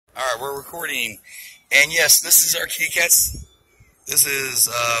we're recording. And yes, this is our kitty cats. This is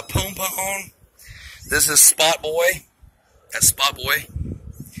Pone Pone. This is Spot Boy. That's Spot Boy.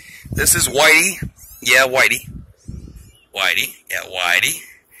 This is Whitey. Yeah, Whitey. Whitey. Yeah, Whitey.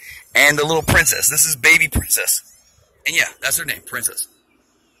 And the little princess. This is Baby Princess. And yeah, that's her name, Princess.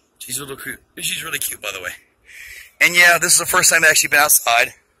 She's a little cute. She's really cute, by the way. And yeah, this is the first time I've actually been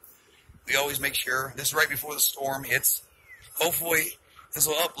outside. We always make sure. This is right before the storm hits. Hopefully, this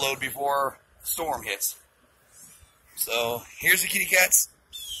will upload before the storm hits. So, here's the kitty cats.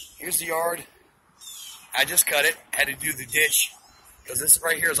 Here's the yard. I just cut it. Had to do the ditch. Because this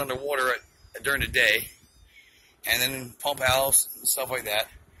right here is underwater during the day. And then pump house and stuff like that.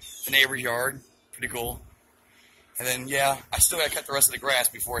 The neighbor's yard. Pretty cool. And then, yeah, I still got to cut the rest of the grass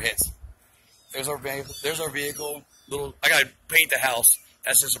before it hits. There's our vehicle. I got to paint the house.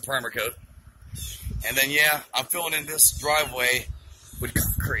 That's just a primer coat. And then, yeah, I'm filling in this driveway with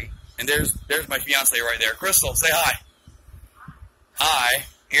concrete. And there's my fiance right there. Crystal, say hi. Hi.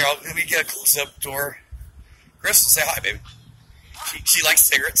 Here, let me get a close-up to her. Crystal, say hi, baby. She likes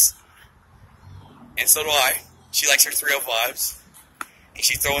cigarettes. And so do I. She likes her 305s. And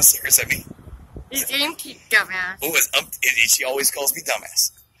she's throwing cigarettes at me. He's empty, dumbass. Oh, she always calls me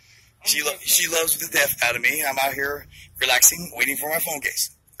dumbass. She loves the death out of me. I'm out here relaxing, waiting for my phone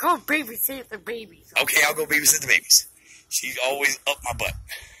case. Go babysit the babies. Okay, I'll go babysit the babies. She's always up my butt.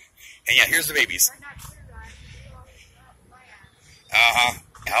 And yeah, here's the babies. Uh-huh.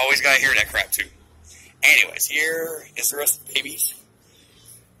 I always gotta hear that crap, too. Anyways, here is the rest of the babies.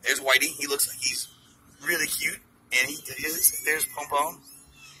 There's Whitey. He looks like he's really cute. And there's Pone Pone.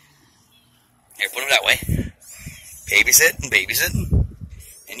 Here, put him that way. Babysit and babysit.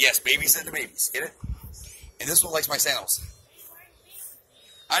 And yes, babysit the babies. Get it? And this one likes my sandals.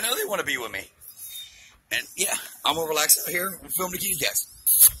 I know they want to be with me. And yeah, I'm going to relax out here and film the kitty cats.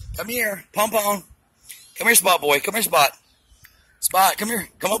 Come here, Pone Pone. Come here, Spot Boy. Come here, Spot. Spot, come here.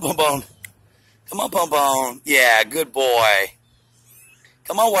 Come on, Pone Pone. Come on, Pone Pone. Yeah, good boy.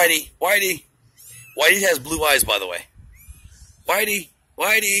 Come on, Whitey. Whitey. Whitey has blue eyes, by the way. Whitey.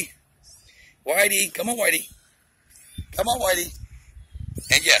 Whitey. Whitey. Come on, Whitey. Come on, Whitey.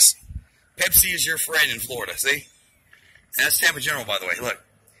 And yes, Pepsi is your friend in Florida, see? And that's Tampa General, by the way. Look,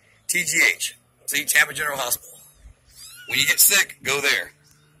 TGH. See, Tampa General Hospital. When you get sick, go there.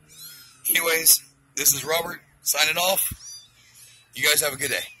 Anyways, this is Robert signing off. You guys have a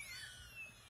good day.